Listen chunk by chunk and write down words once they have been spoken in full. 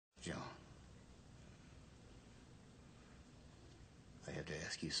to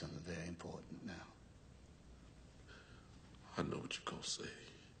ask you something very important now. I know what you're gonna say.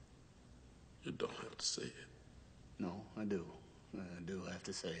 You don't have to say it. No, I do. I do have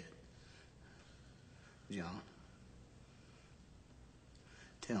to say it. John,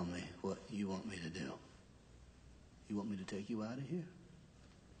 tell me what you want me to do. You want me to take you out of here?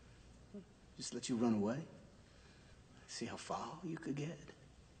 Just let you run away? See how far you could get?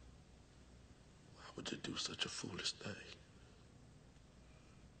 Why would you do such a foolish thing?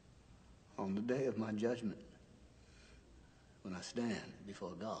 On the day of my judgment, when I stand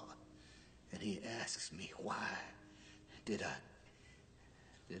before God, and he asks me, why did I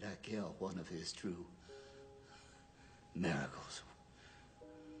kill one of his true miracles?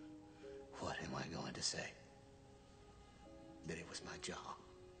 What am I going to say? That it was my job.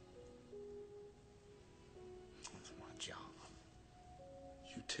 It was my job.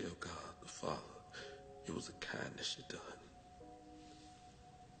 You tell God the Father it was a kindness you done.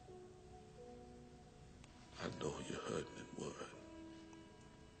 I know you're hurting and worried.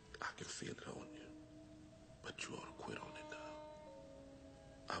 I can feel it on you. But you ought to quit on it now.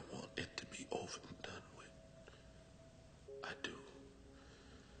 I want it to be over and done with. I do.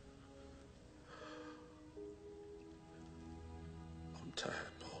 I'm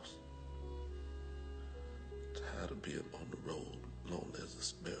tired, boss. Tired of being on the road, lonely as a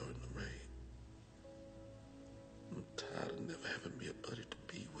sparrow in the rain. I'm tired of never having me a buddy to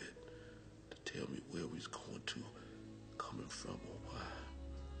be with, to tell me where we's going to, coming from, or why.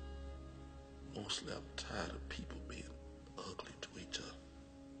 Mostly I'm tired of people being ugly to each other.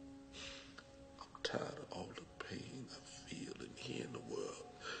 I'm tired of all the pain I feel and hear in the world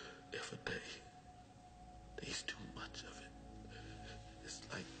every day. There's too much of it. It's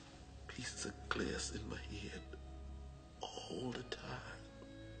like pieces of glass in my head all the time.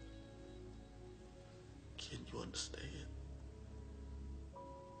 Can you understand?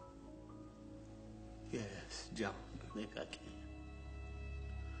 Yes, John, I think I can.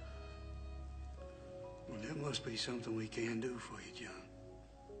 Well, there must be something we can do for you, John.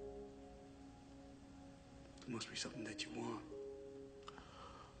 There must be something that you want.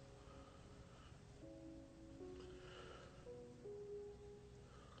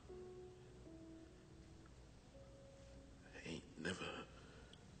 I ain't never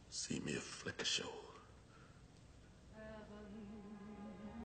seen me a flick of show.